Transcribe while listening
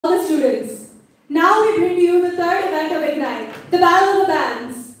the students. Now we bring to you the third event of Ignite, the Battle of the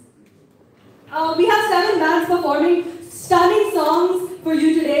Bands. We have 7 bands performing stunning songs for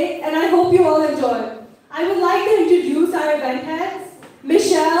you today, and I hope you all enjoy. I would like to introduce our event heads,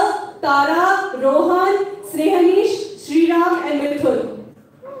 Michelle, Tara, Rohan, Snehanish, Sriram, and Mithun.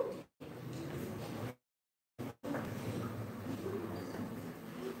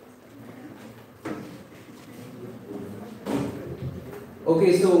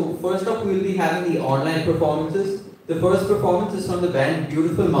 Okay, so first up we'll be having the online performances. The first performance is from the band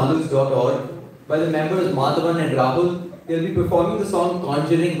beautifulmanus.org by the members Madhavan and Rahul. They'll be performing the song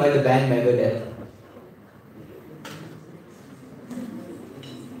Conjuring by the band Megadeth.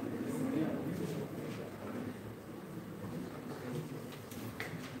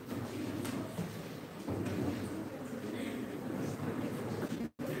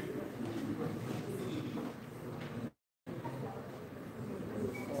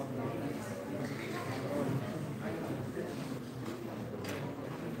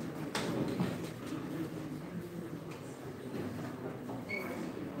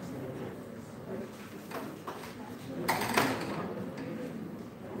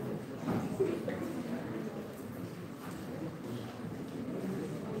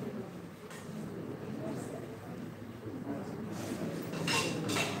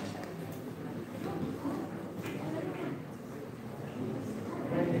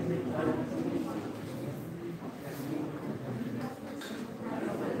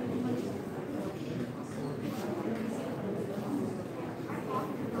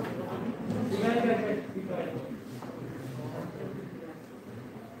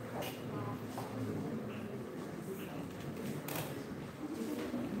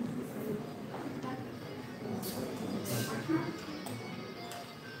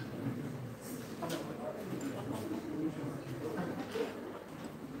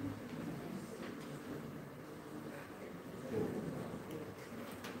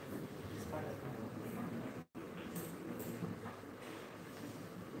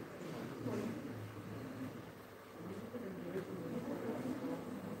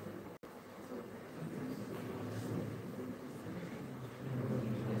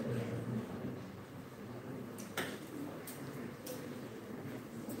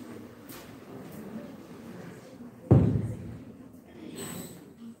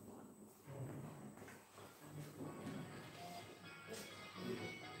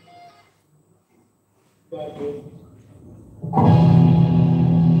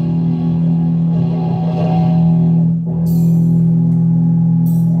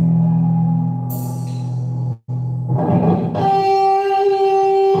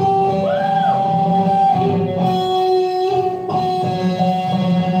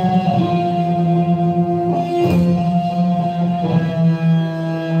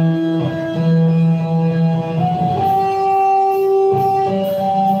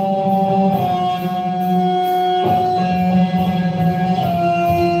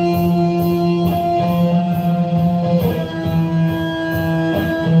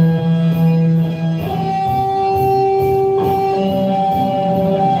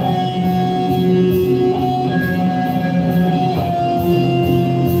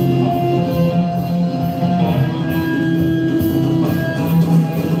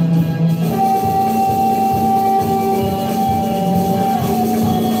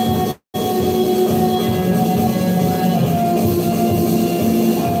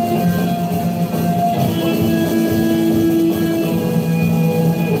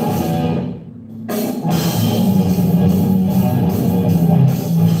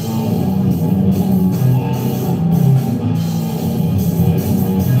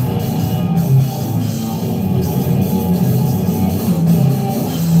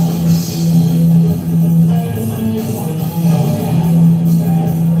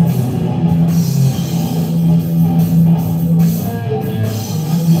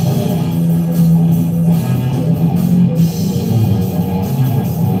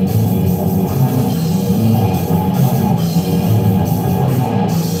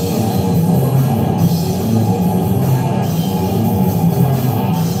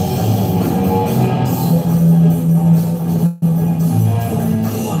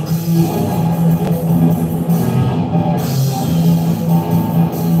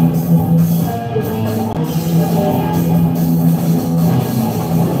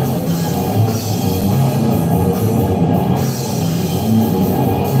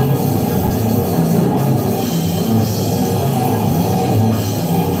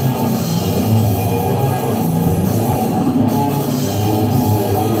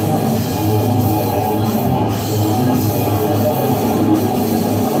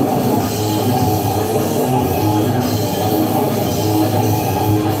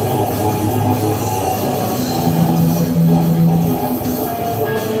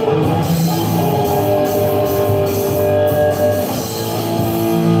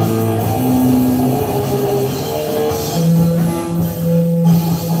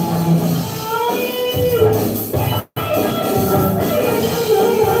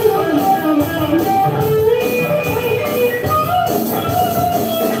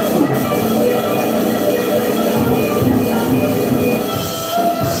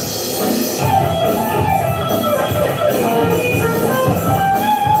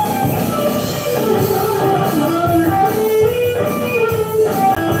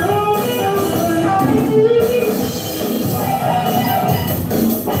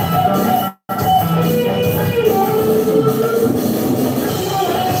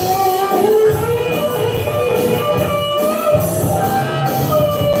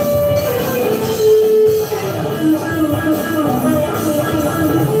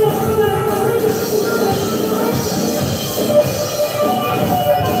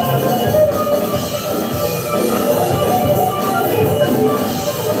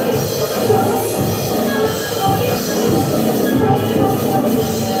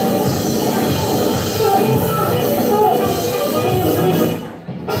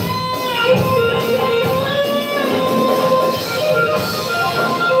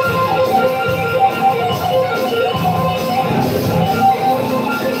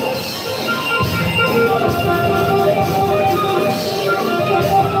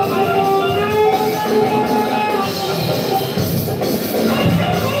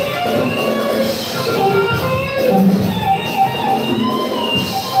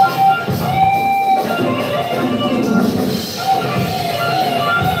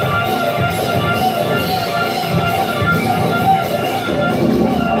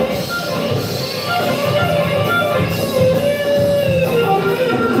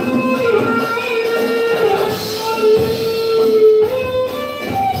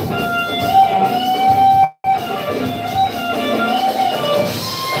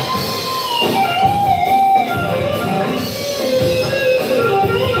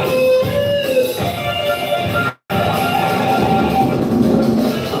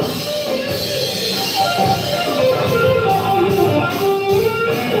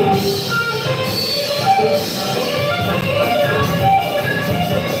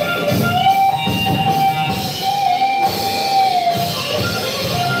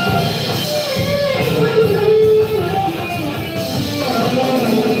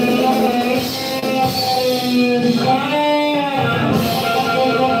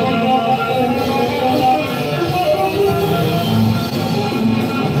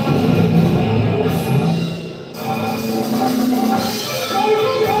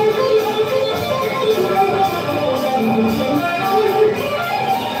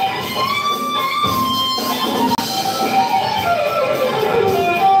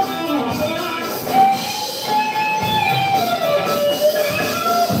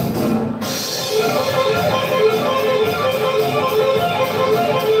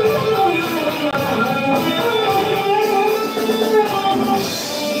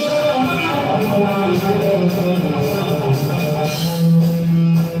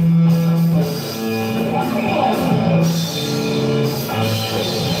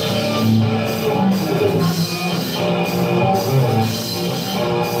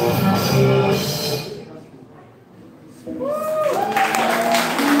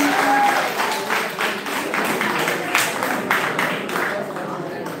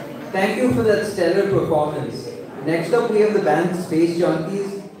 Thank you for that stellar performance. Next up, we have the band Space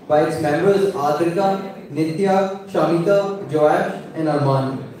Junkies by its members Adrika, Nitya, Shamita, GWH, and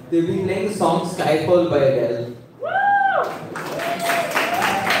Arman. They'll be playing the song Skyfall by Adele.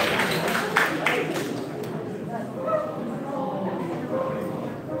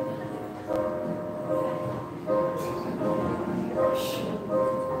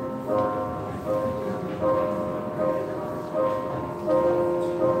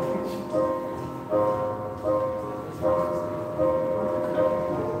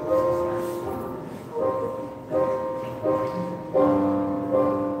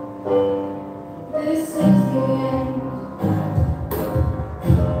 This is the end.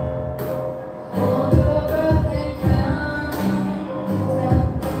 Hold your breath and count down.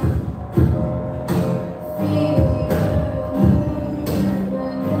 Feel your moon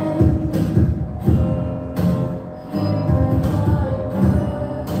again. Hear my heart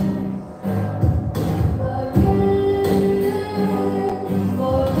burst again.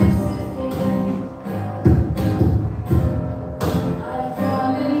 For this is the end. I've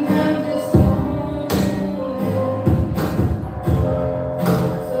come and found this moment.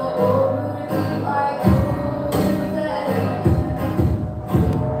 So overly like gold that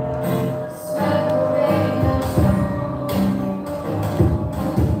swept away my soul.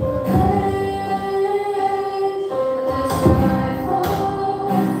 The sky falls,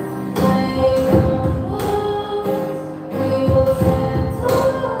 rain falls, we will stand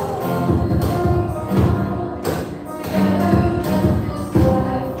tall.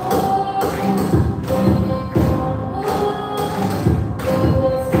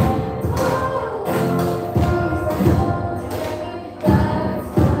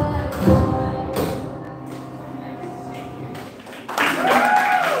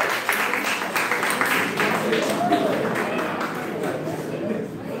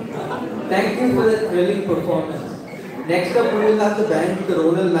 Thank you for that thrilling performance. Next up, we will have the band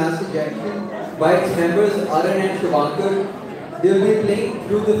Coronal Mass Ejection by its members Arun and Shivankar. They will be playing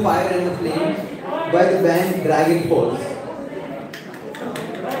Through the Fire and the Flames by the band Dragon Force.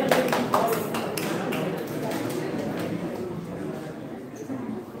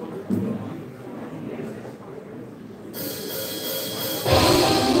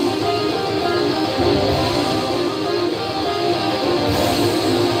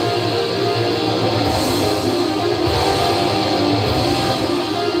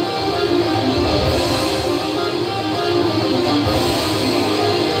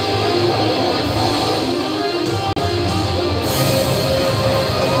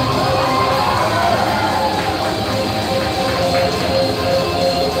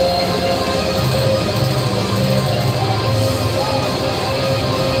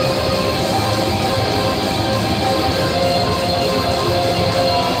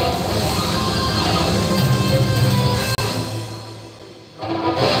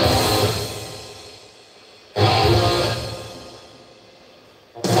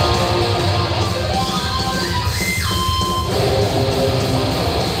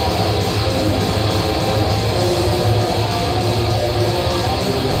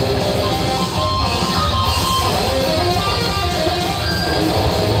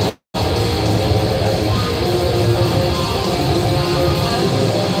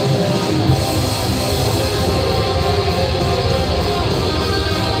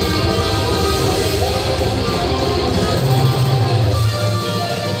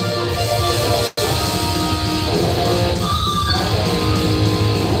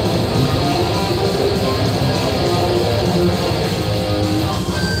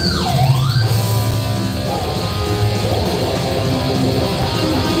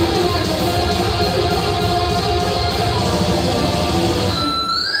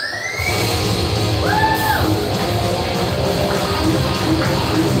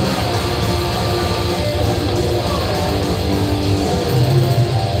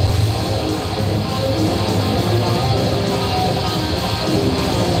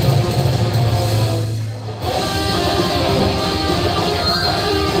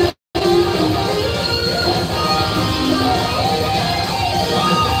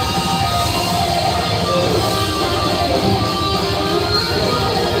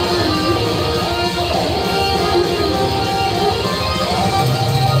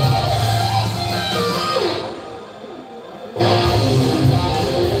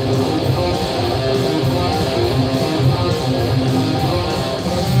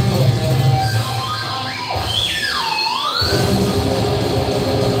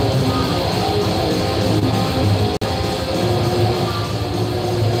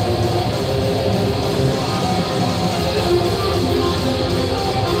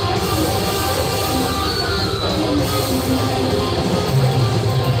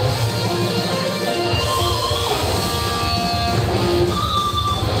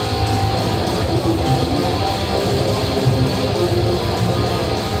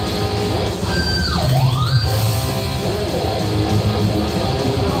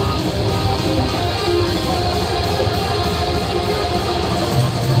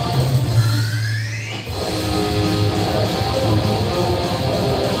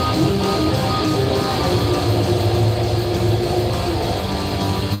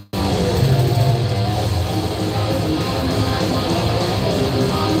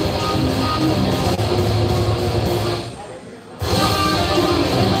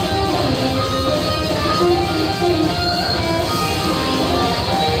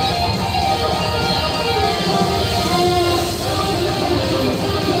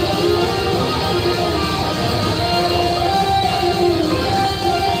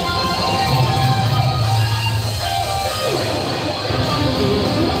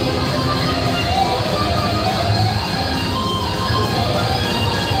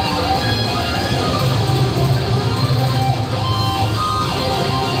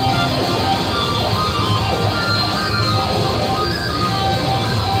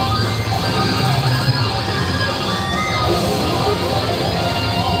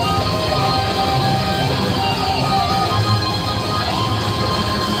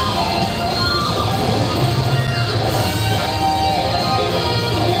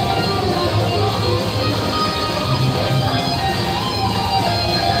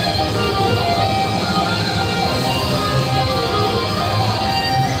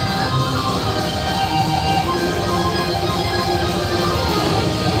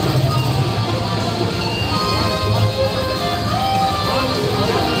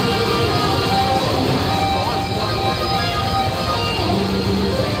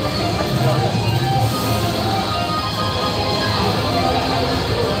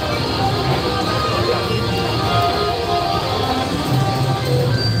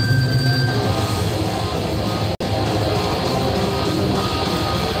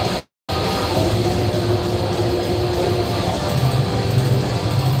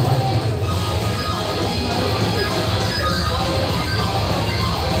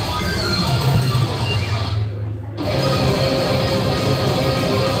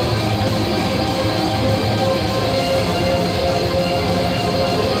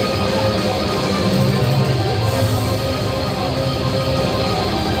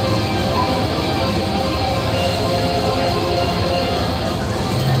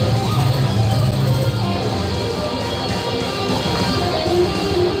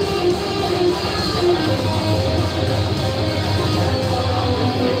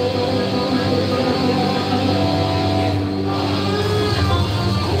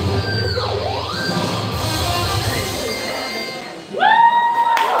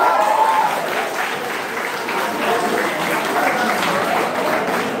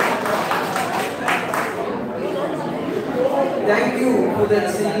 Thank you for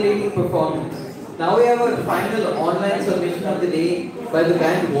that scintillating performance. Now we have our final online submission of the day by the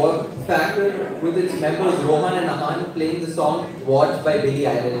band War Factor with its members Rohan and Ahan playing the song Watch by Billie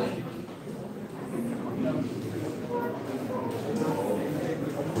Eilish.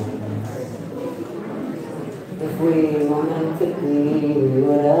 If we wanted to be, we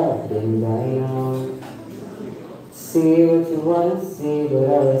would have been by now. See what you want to see, but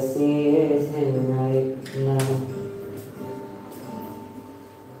all I see is him right now.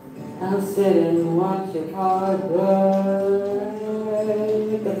 I'll sit and watch your car burn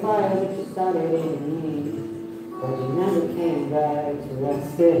with the fire that you started in me. But you never came back to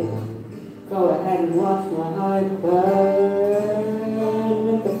rest it. Go ahead and watch my heart burn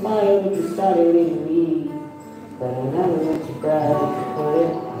with the fire that you started in me. But I never let you back to put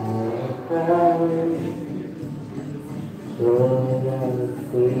it out. Lord, I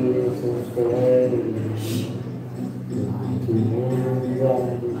feel so steady. Like you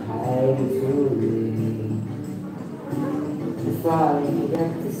that you hide to me. If I could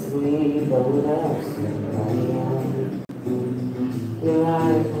get to sleep, I would have somebody else. Your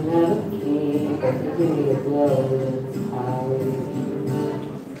eyes will never keep, but you give me the blood that's high.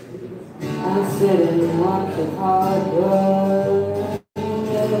 I'll sit and watch your heart burn.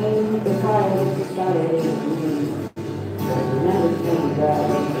 The fire that you started in me. But you never came back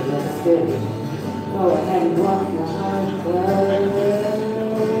to rest it. Go ahead and watch my heart burn.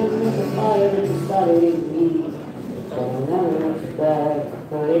 The fire that you started in me. But I never let you back to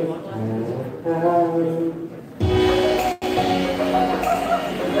put it out.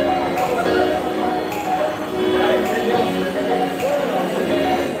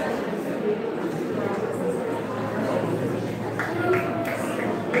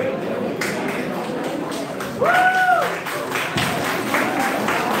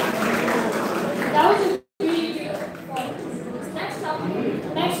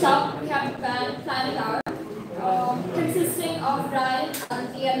 Consisting of Ryan,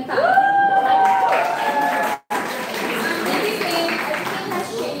 Anti, and Pam. Maybe saying everything has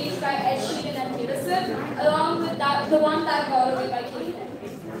changed by Ed Sheeran and Taylor Swift, along with the one that got away by Katy Perry.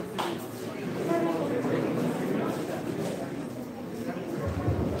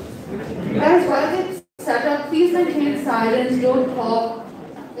 Guys, while it's set up, please maintain silence, don't talk.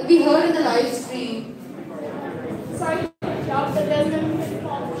 It'll be heard in the live stream. Sorry to interrupt, but there's no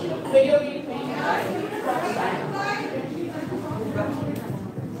video being playing.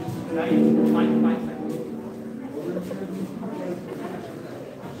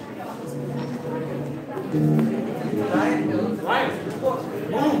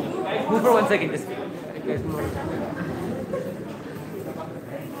 Move for 1 second. Just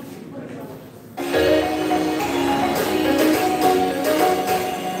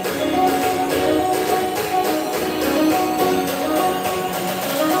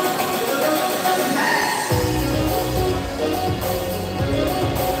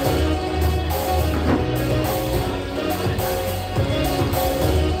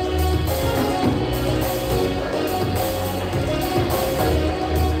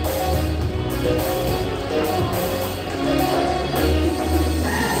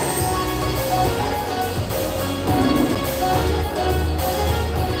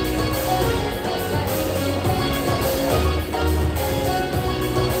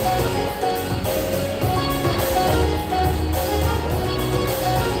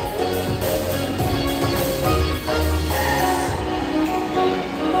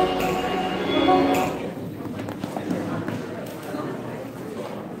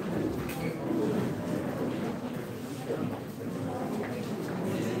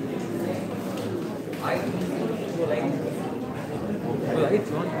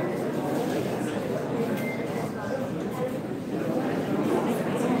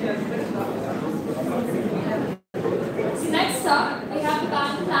Next up, we have the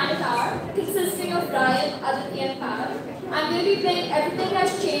band Planet R, consisting of Ryan, Aditya, and Pam. And we'll be playing Everything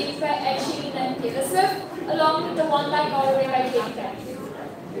Has Changed by Ed Sheeran and Taylor Swift, along with the one that got away by Katy Perry.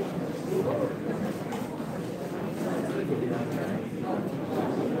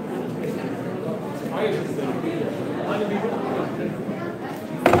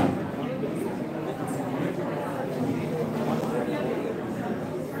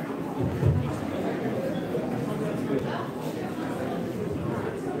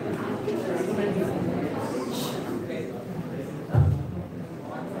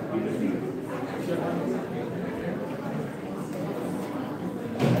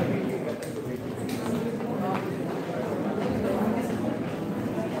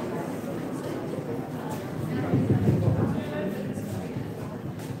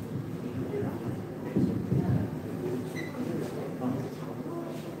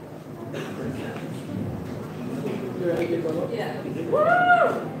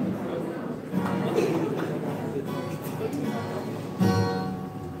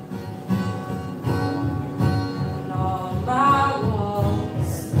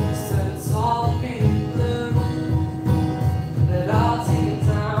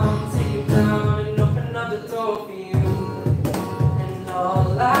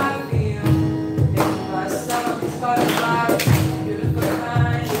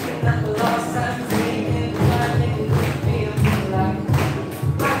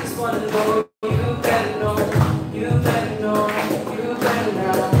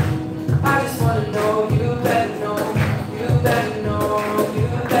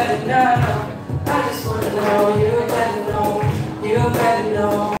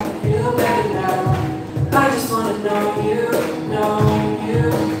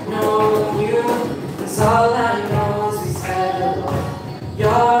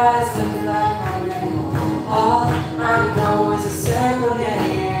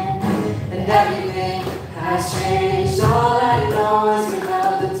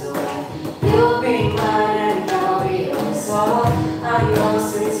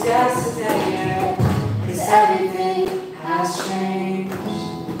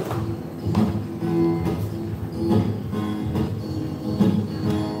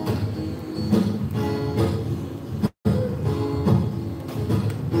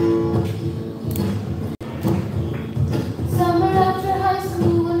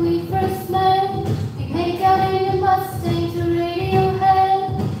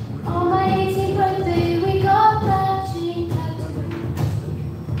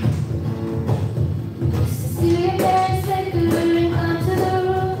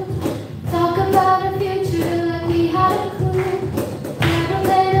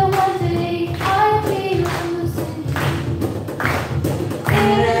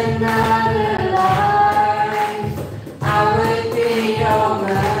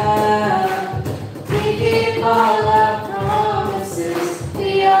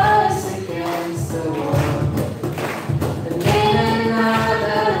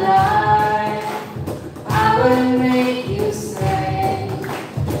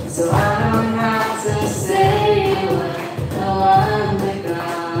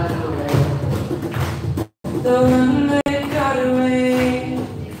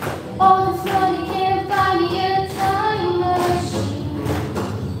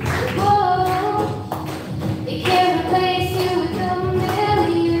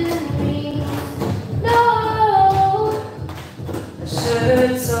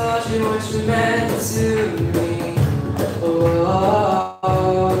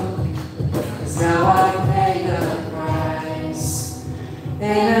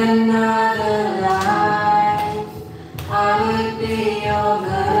 another life, I would be your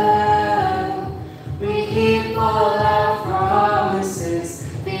girl. We keep all our promises,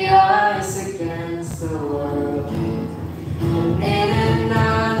 be us against the world. And in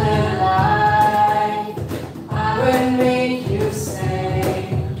another life, I would make you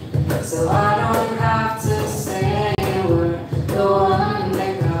stay, so I don't have to say you were the one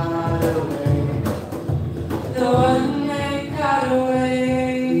that got away. The one that got away.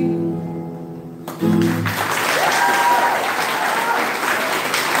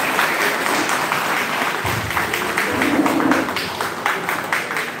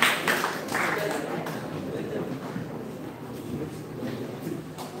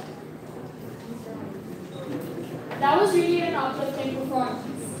 That was really an uplifting performance.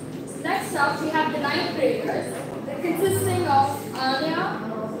 Next up, we have the Ninth Graders, consisting of Anya,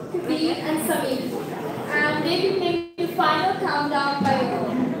 Kabir, and Sameer. And they will play the final countdown by ear.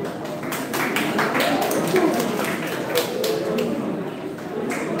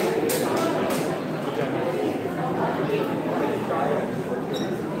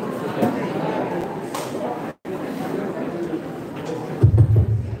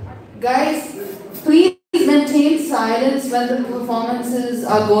 Guys, please maintain silence when the performances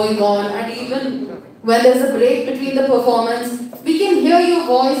are going on, and even when there's a break between the performance, we can hear your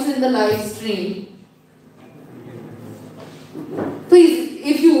voice in the live stream. Please,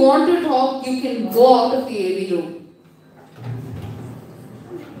 if you want to talk, you can go out of the AV room.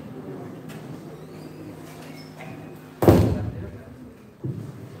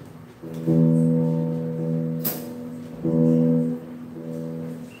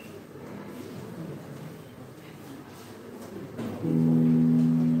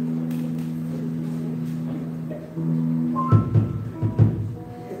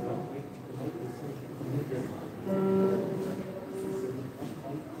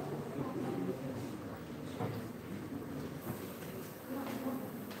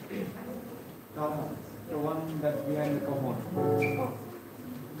 The one that's behind the commode.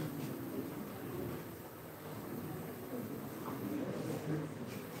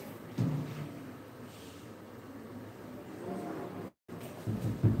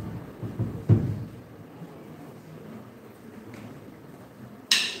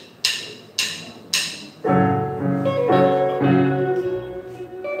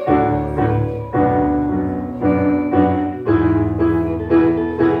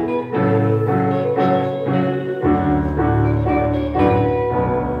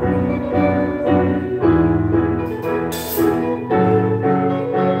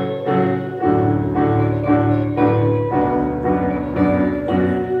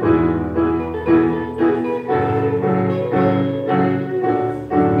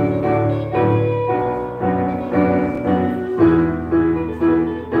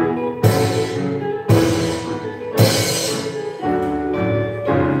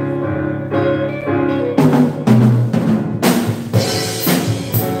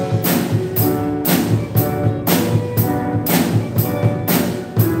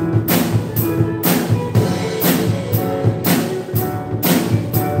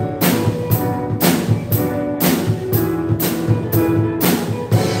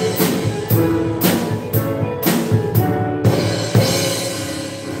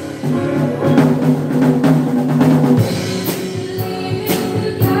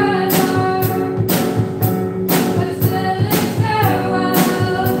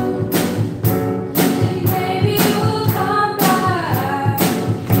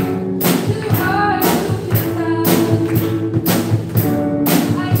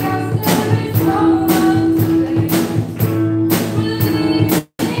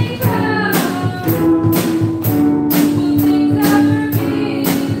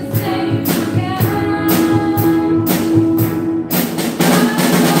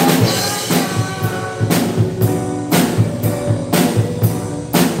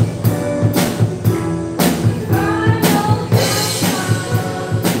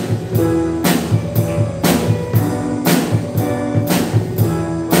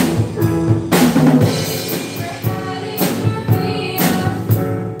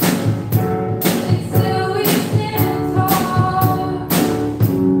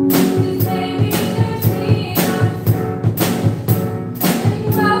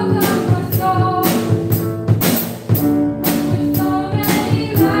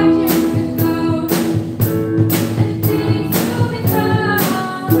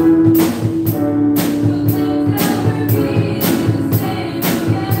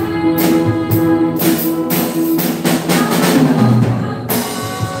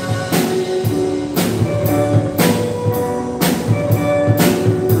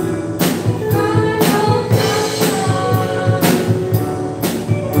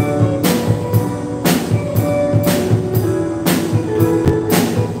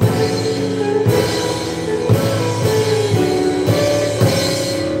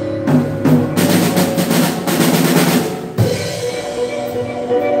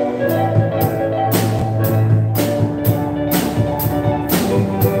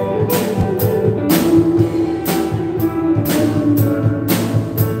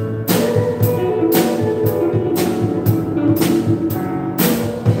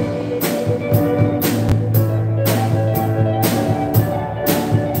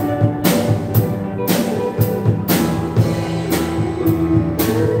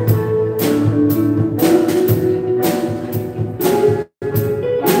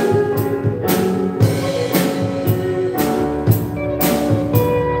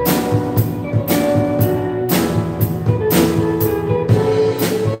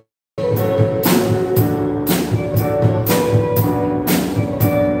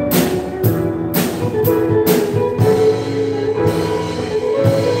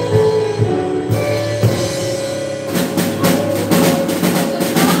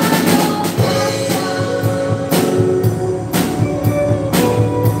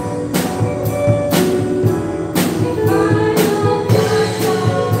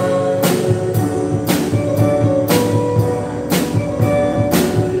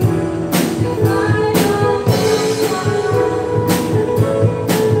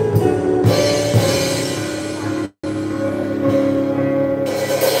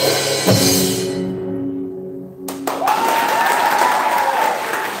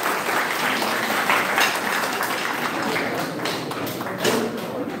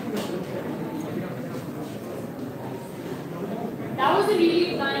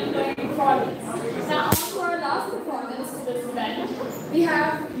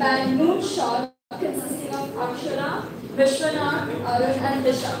 band Moonshot, consisting of Akshara, Vishwanath, Arun, and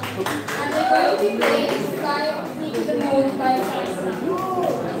Disha. And they're going to be playing Fly Me to the Moon by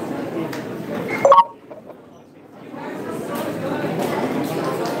Sarasana.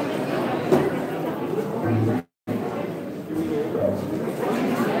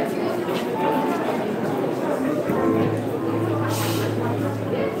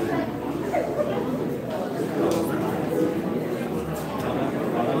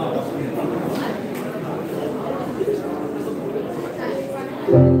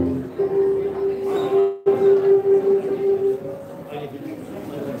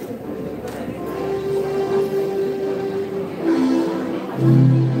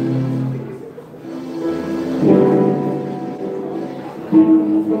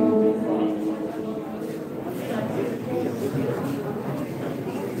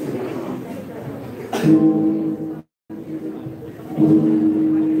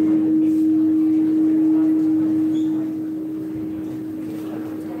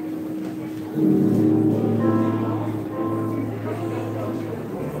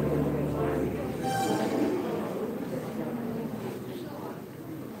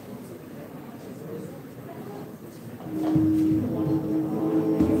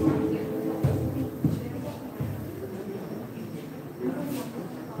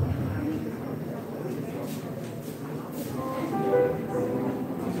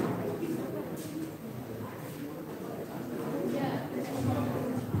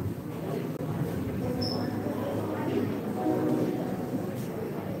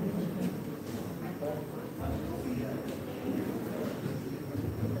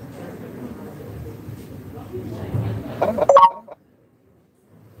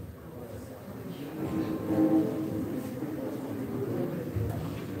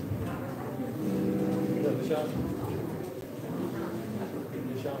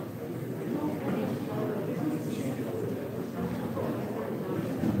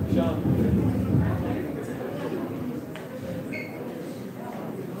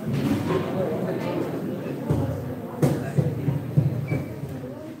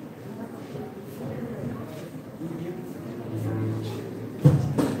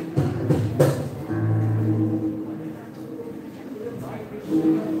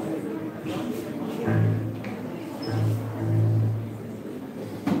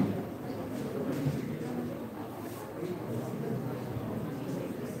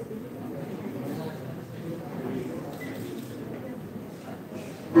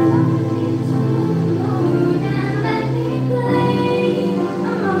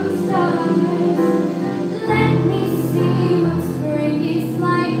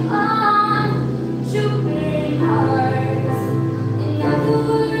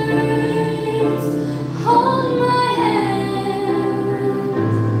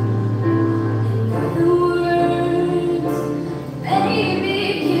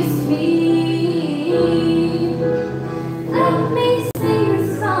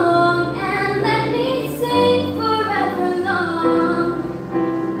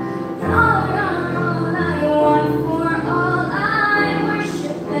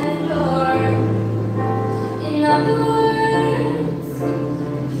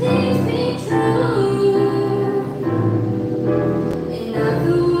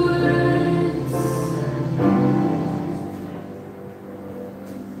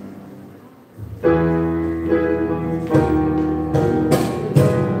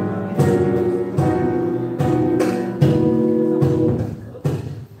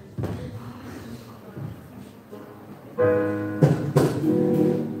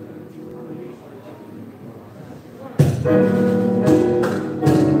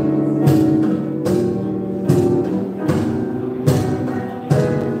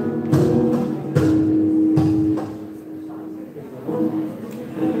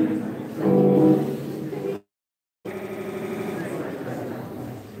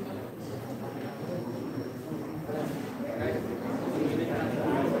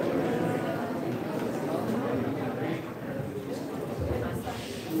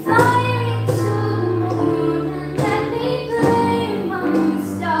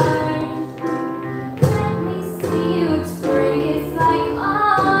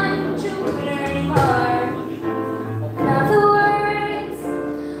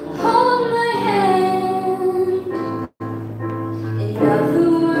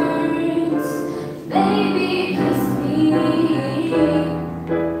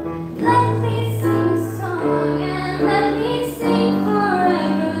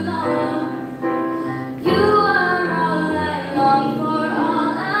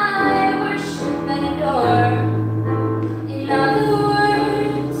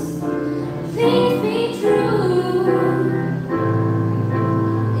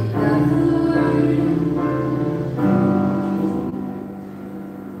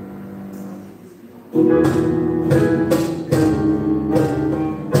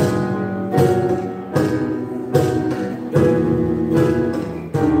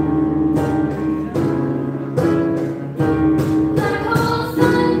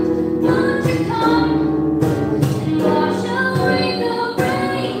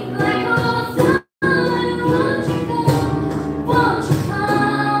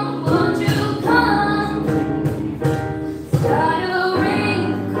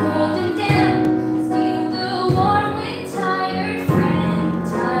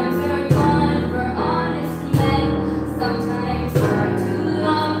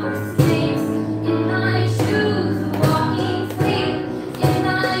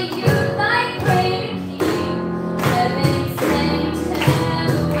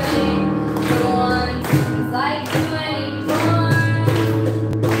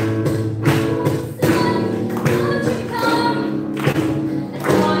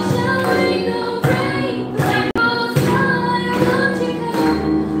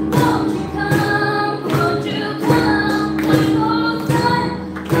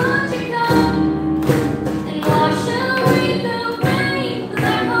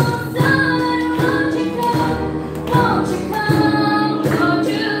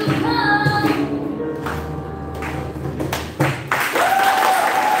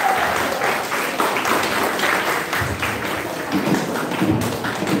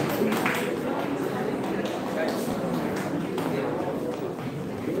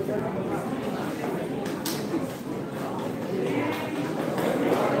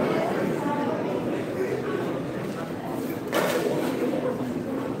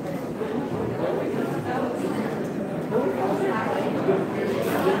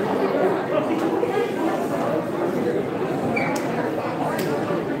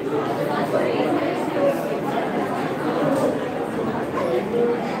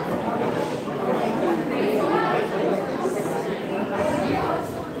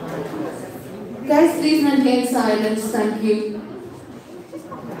 Guys, please maintain silence. Thank you.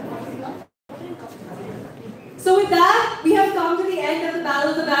 So with that, we have come to the end of the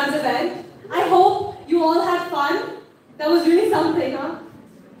Battle of the Bands event. I hope you all had fun. That was really something, huh?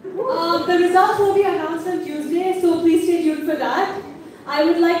 The results will be announced on Tuesday, so please stay tuned for that. I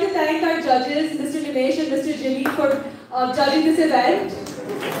would like to thank our judges, Mr. Nimesh and Mr. Jimmy, for judging this event.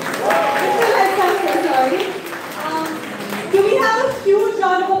 Sorry. Can we have a huge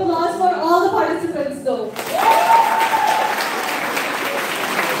round of applause for all the participants, though?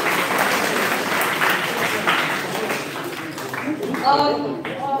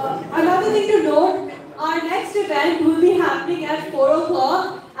 Another thing to note, our next event will be happening at 4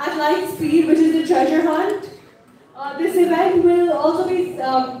 o'clock at Light Speed, which is the treasure hunt. This event will also be,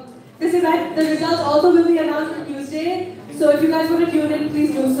 the results also will be announced on Tuesday. So if you guys want to tune in,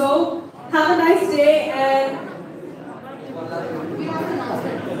 please do so. Have a nice day and...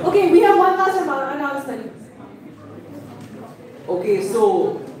 Okay, we have one last announcement. Okay,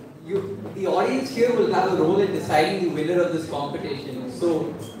 so the audience here will have a role in deciding the winner of this competition.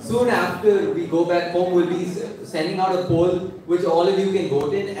 So soon after we go back home, we'll be sending out a poll which all of you can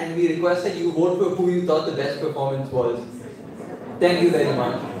vote in, and we request that you vote for who you thought the best performance was. Thank you very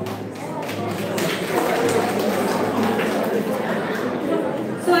much.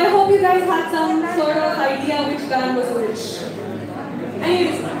 So I hope you guys had some sort of idea which band was which.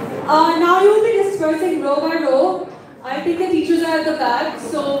 Anyways, now you will be dispersing row by row. I think the teachers are at the back,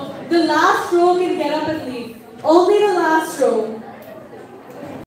 so the last row can get up and leave. Only the last row.